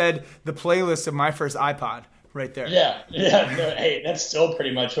just said the playlist of my first iPod right there. Yeah. No, hey, that's still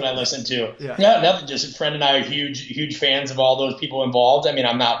pretty much what I listen to. Yeah. Nothing. Just a friend and I are huge fans of all those people involved. I mean,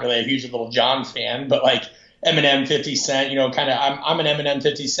 I'm not really a huge Little John fan, but like Eminem, 50 Cent, I'm an Eminem,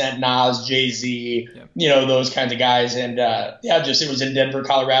 50 Cent, Nas, Jay-Z, those kinds of guys. And it was in Denver,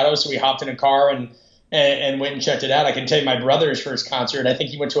 Colorado. So we hopped in a car and went and checked it out. I can tell you my brother's first concert. I think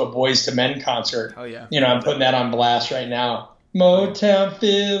he went to a Boys to Men concert. Oh, yeah. I'm putting that on blast right now. Motown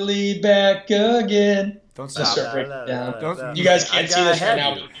Philly back again. Don't stop. You guys can't see this right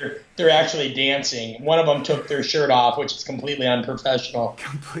now, but they're actually dancing. One of them took their shirt off, which is completely unprofessional.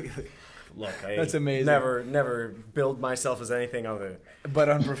 Completely. Look, that's amazing. Never build myself as anything other but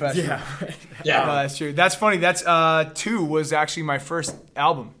unprofessional. Yeah. No, that's true. That's funny. That's 2 was actually my first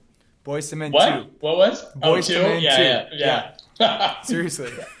album. Boys to Men 2. What was? Boys to Men 2. Yeah.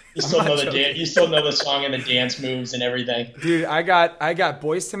 Seriously. You still know you still know the song and the dance moves and everything. Dude, I got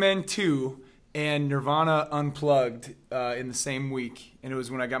Boys to Men 2 and Nirvana Unplugged in the same week, and it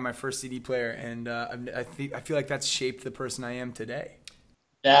was when I got my first CD player, and I feel like that's shaped the person I am today.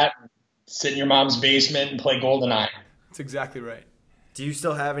 That, sit in your mom's basement and play GoldenEye. That's exactly right. Do you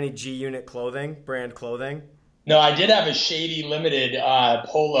still have any G Unit brand clothing? No, I did have a Shady Limited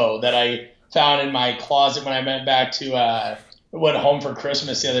polo that I found in my closet when I went back to went home for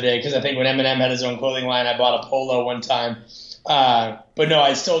Christmas the other day, because I think when Eminem had his own clothing line, I bought a polo one time. But no,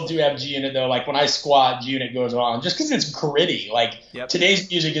 I still do have G Unit though. Like when I squat, G Unit goes on just because it's gritty. Like today's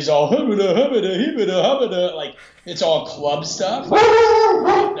music is all hubba-da, hubba-da, hibba-da, hubba-da. Like it's all club stuff.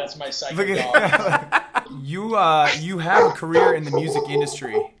 That's my psychic dog. You have a career in the music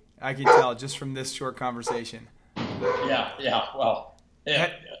industry. I can tell just from this short conversation. Yeah. Well,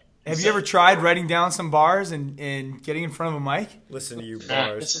 have you ever tried writing down some bars and getting in front of a mic? Listen to you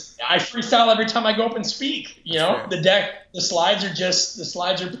bars. I freestyle every time I go up and speak. The slides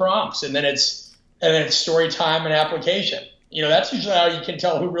are prompts, and then it's story time and application. That's usually how you can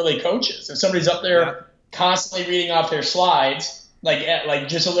tell who really coaches. If somebody's up there constantly reading off their slides, like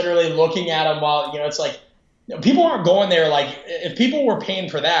just literally looking at them while it's like. People aren't going there like if people were paying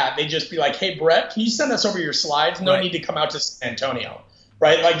for that, they'd just be like, "Hey, Brett, can you send us over your slides? No need to come out to San Antonio."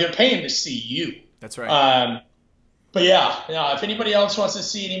 Right? Like they're paying to see you. That's right. But if anybody else wants to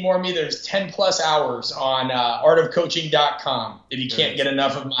see any more of me, there's 10 plus hours on artofcoaching.com. If you can't get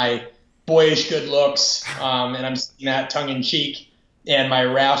enough of my boyish good looks, and I'm saying that tongue in cheek, and my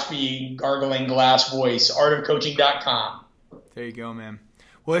raspy, gargling glass voice, artofcoaching.com. There you go, man.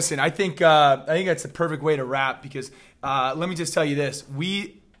 Well, listen, I think that's the perfect way to wrap, because let me just tell you this.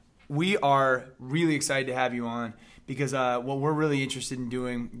 We are really excited to have you on, because what we're really interested in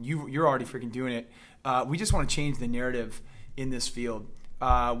doing, you're already freaking doing it. We just want to change the narrative in this field.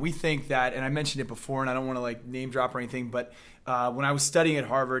 We think that, and I mentioned it before, and I don't want to name drop or anything, but when I was studying at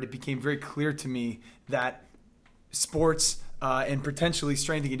Harvard, it became very clear to me that sports and potentially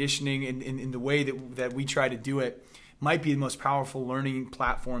strength and conditioning in the way that we try to do it might be the most powerful learning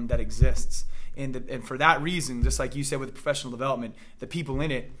platform that exists. And for that reason, just like you said with professional development, the people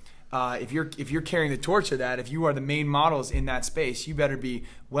in it, if you're carrying the torch of that, if you are the main models in that space, you better be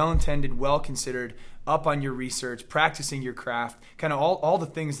well-intended, well-considered, up on your research, practicing your craft, kind of all the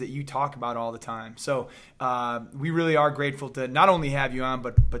things that you talk about all the time. So we really are grateful to not only have you on,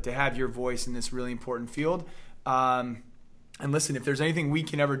 but to have your voice in this really important field. And listen, if there's anything we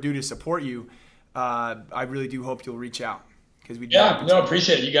can ever do to support you, I really do hope you'll reach out.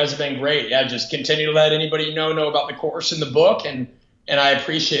 Appreciate it. You guys have been great. Yeah, just continue to let anybody you know about the course and the book, and I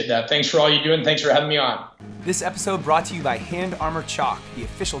appreciate that. Thanks for all you do, and thanks for having me on. This episode brought to you by Hand Armor Chalk, the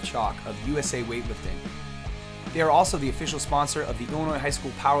official chalk of USA Weightlifting. They are also the official sponsor of the Illinois High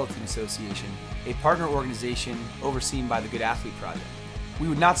School Powerlifting Association, a partner organization overseen by the Good Athlete Project. We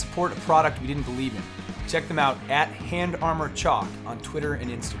would not support a product we didn't believe in. Check them out at Hand Armor Chalk on Twitter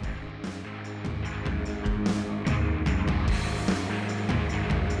and Instagram.